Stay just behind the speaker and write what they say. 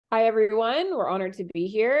Hi, everyone. We're honored to be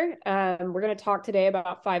here. We're going to talk today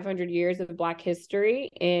about 500 years of Black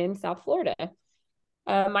history in South Florida.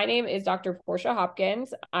 My name is Dr. Portia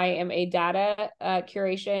Hopkins. I am a data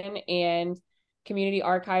curation and community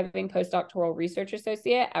archiving postdoctoral research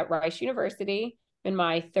associate at Rice University in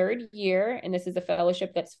my third year, and this is a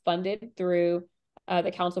fellowship that's funded through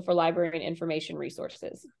the Council for Library and Information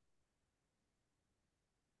Resources.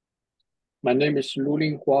 My name is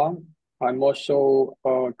Luling Huang. I'm also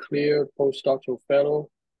a CLEAR postdoctoral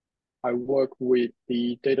fellow. I work with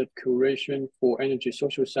the data curation for energy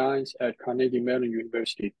social science at Carnegie Mellon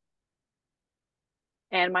University.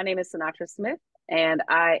 And my name is Synatra Smith, and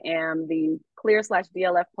I am the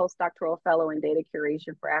CLEAR/DLF postdoctoral fellow in data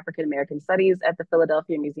curation for African American Studies at the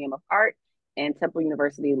Philadelphia Museum of Art and Temple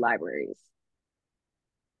University Libraries.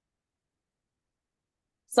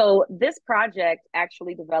 So this project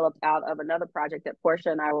actually developed out of another project that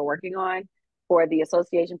Portia and I were working on for the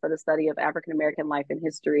Association for the Study of African American Life and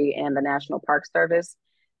History and the National Park Service.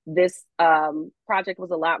 This project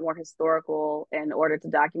was a lot more historical in order to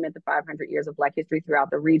document the 500 years of Black history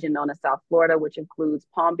throughout the region known as South Florida, which includes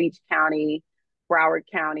Palm Beach County, Broward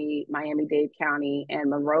County, Miami-Dade County, and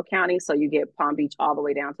Monroe County. So you get Palm Beach all the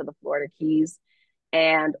way down to the Florida Keys.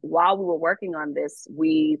 And while we were working on this,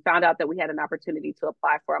 we found out that we had an opportunity to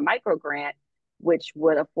apply for a micro grant, which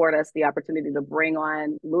would afford us the opportunity to bring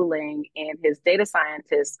on Luling in his data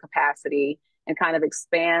scientist capacity and kind of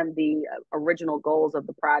expand the original goals of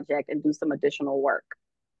the project and do some additional work.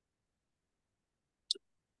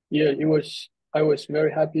 Yeah, I was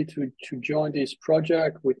very happy to join this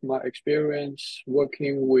project with my experience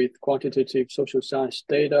working with quantitative social science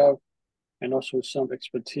data and also some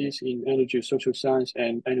expertise in energy social science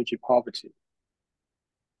and energy poverty.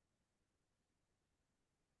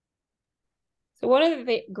 So one of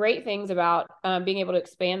the great things about being able to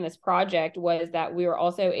expand this project was that we were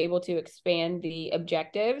also able to expand the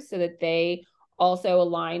objectives so that they also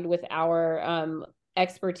aligned with our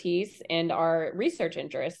expertise and our research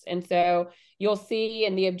interests. And so you'll see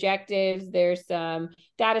in the objectives, there's some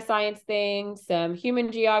data science things, some human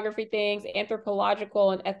geography things,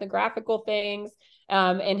 anthropological and ethnographical things,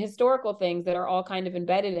 and historical things that are all kind of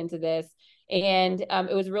embedded into this. And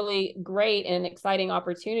it was really great and an exciting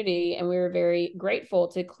opportunity. And we were very grateful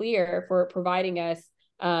to CLEAR for providing us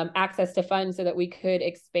access to funds so that we could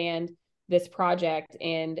expand this project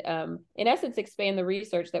and, in essence, expand the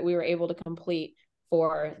research that we were able to complete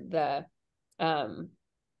for the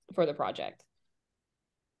project.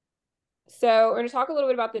 So we're going to talk a little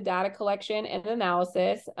bit about the data collection and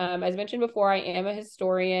analysis. As mentioned before, I am a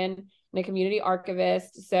historian and a community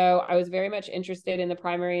archivist. So I was very much interested in the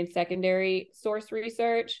primary and secondary source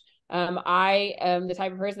research. I am the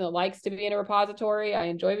type of person that likes to be in a repository. I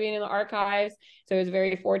enjoy being in the archives. So I was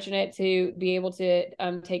very fortunate to be able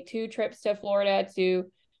to take 2 trips to Florida to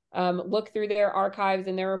look through their archives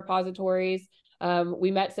and their repositories. We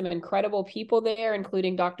met some incredible people there,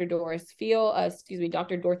 including Dr. Dorothy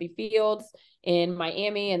Fields in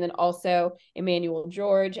Miami, and then also Emmanuel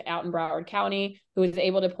George out in Broward County, who was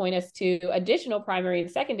able to point us to additional primary and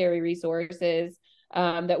secondary resources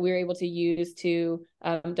that we were able to use to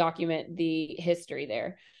document the history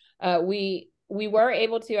there. We were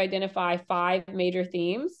able to identify 5 major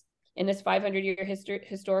themes in this 500-year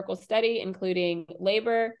historical study, including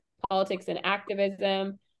labor, politics and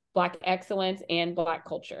activism, Black excellence, and Black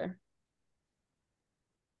culture.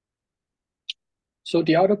 So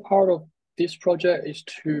the other part of this project is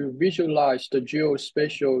to visualize the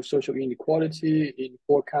geospatial social inequality in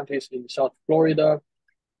 4 counties in South Florida.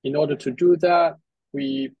 In order to do that,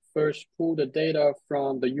 we first pulled the data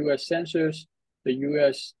from the US Census, the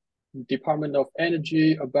US Department of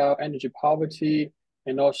Energy about energy poverty,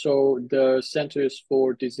 and also the Centers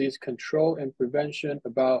for Disease Control and Prevention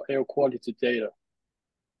about air quality data.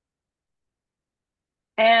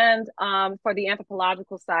 And for the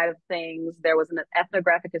anthropological side of things, there was an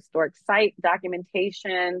ethnographic historic site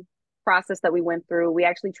documentation process that we went through. We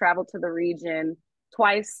actually traveled to the region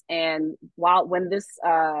twice. And when this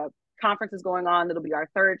conference is going on, it'll be our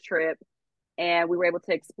 3rd trip. And we were able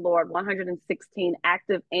to explore 116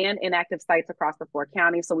 active and inactive sites across the 4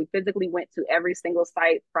 counties. So we physically went to every single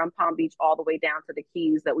site from Palm Beach all the way down to the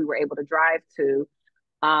Keys that we were able to drive to.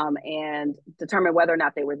 And determine whether or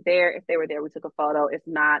not they were there. If they were there, we took a photo. If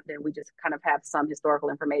not, then we just kind of have some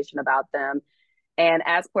historical information about them. And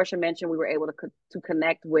as Portia mentioned, we were able to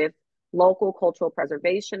connect with local cultural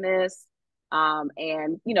preservationists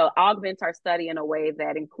and, augment our study in a way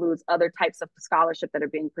that includes other types of scholarship that are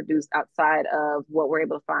being produced outside of what we're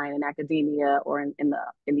able to find in academia or in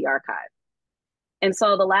the archive. And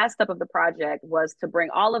so the last step of the project was to bring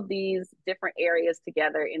all of these different areas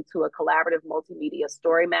together into a collaborative multimedia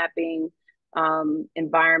story mapping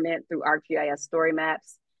environment through ArcGIS story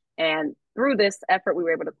maps. And through this effort, we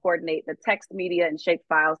were able to coordinate the text, media, and shape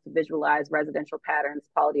files to visualize residential patterns,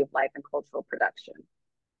 quality of life, and cultural production.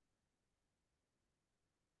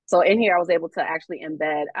 So in here, I was able to actually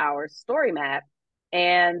embed our story map.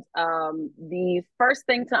 And the first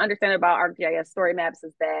thing to understand about ArcGIS story maps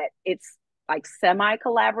is that it's like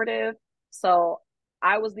semi-collaborative. So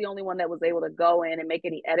I was the only one that was able to go in and make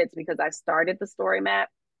any edits because I started the story map,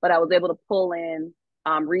 but I was able to pull in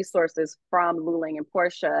resources from Luling and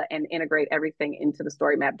Portia and integrate everything into the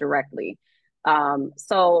story map directly. We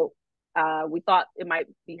thought it might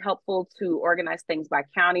be helpful to organize things by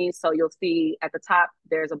county. So you'll see at the top,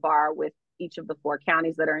 there's a bar with each of the 4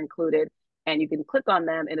 counties that are included, and you can click on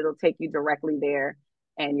them and it'll take you directly there,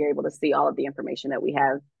 and you're able to see all of the information that we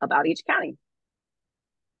have about each county.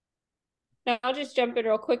 Now I'll just jump in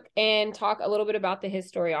real quick and talk a little bit about the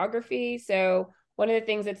historiography. So one of the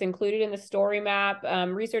things that's included in the story map,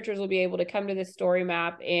 researchers will be able to come to this story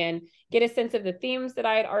map and get a sense of the themes that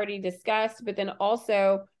I had already discussed, but then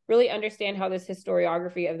also really understand how this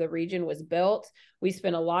historiography of the region was built. We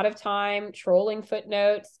spent a lot of time trolling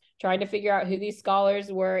footnotes, trying to figure out who these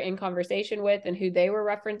scholars were in conversation with and who they were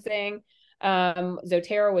referencing.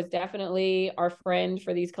 Zotero was definitely our friend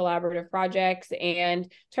for these collaborative projects,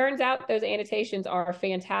 and turns out those annotations are a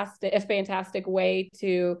fantastic way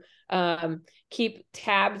to keep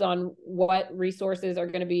tabs on what resources are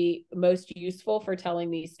going to be most useful for telling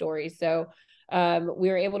these stories. So we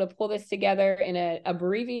were able to pull this together in an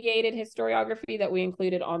abbreviated historiography that we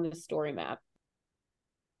included on the story map.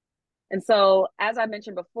 And so, as I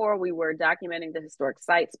mentioned before, we were documenting the historic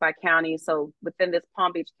sites by county. So within this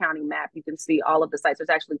Palm Beach County map, you can see all of the sites. There's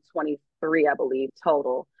actually 23, I believe,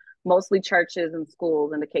 total, mostly churches and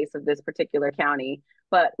schools in the case of this particular county.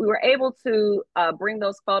 But we were able to bring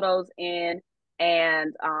those photos in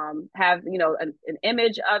and have, an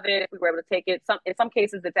image of it. We were able to take it. In some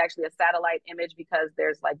cases, it's actually a satellite image because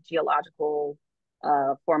there's like geological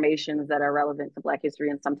formations that are relevant to Black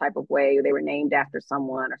history in some type of way. They were named after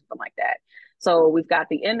someone or something like that. So we've got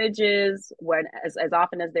the images as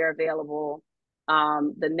often as they're available,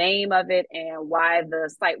 the name of it and why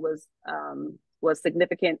the site was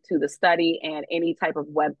significant to the study, and any type of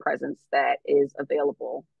web presence that is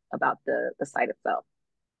available about the site itself.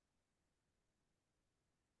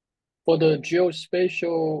 For the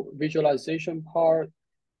geospatial visualization part,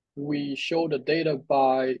 we show the data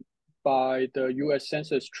by the US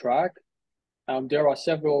Census tract. There are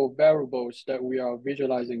several variables that we are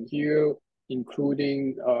visualizing here,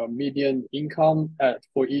 including median income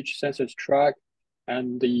for each census tract,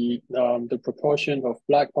 and the proportion of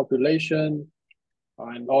Black population,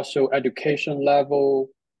 and also education level,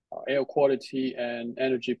 air quality, and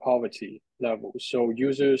energy poverty level. So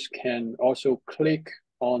users can also click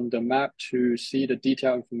on the map to see the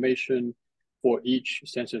detailed information for each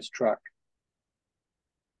census tract.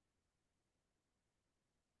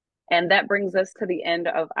 And that brings us to the end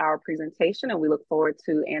of our presentation, and we look forward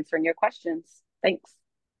to answering your questions. Thanks.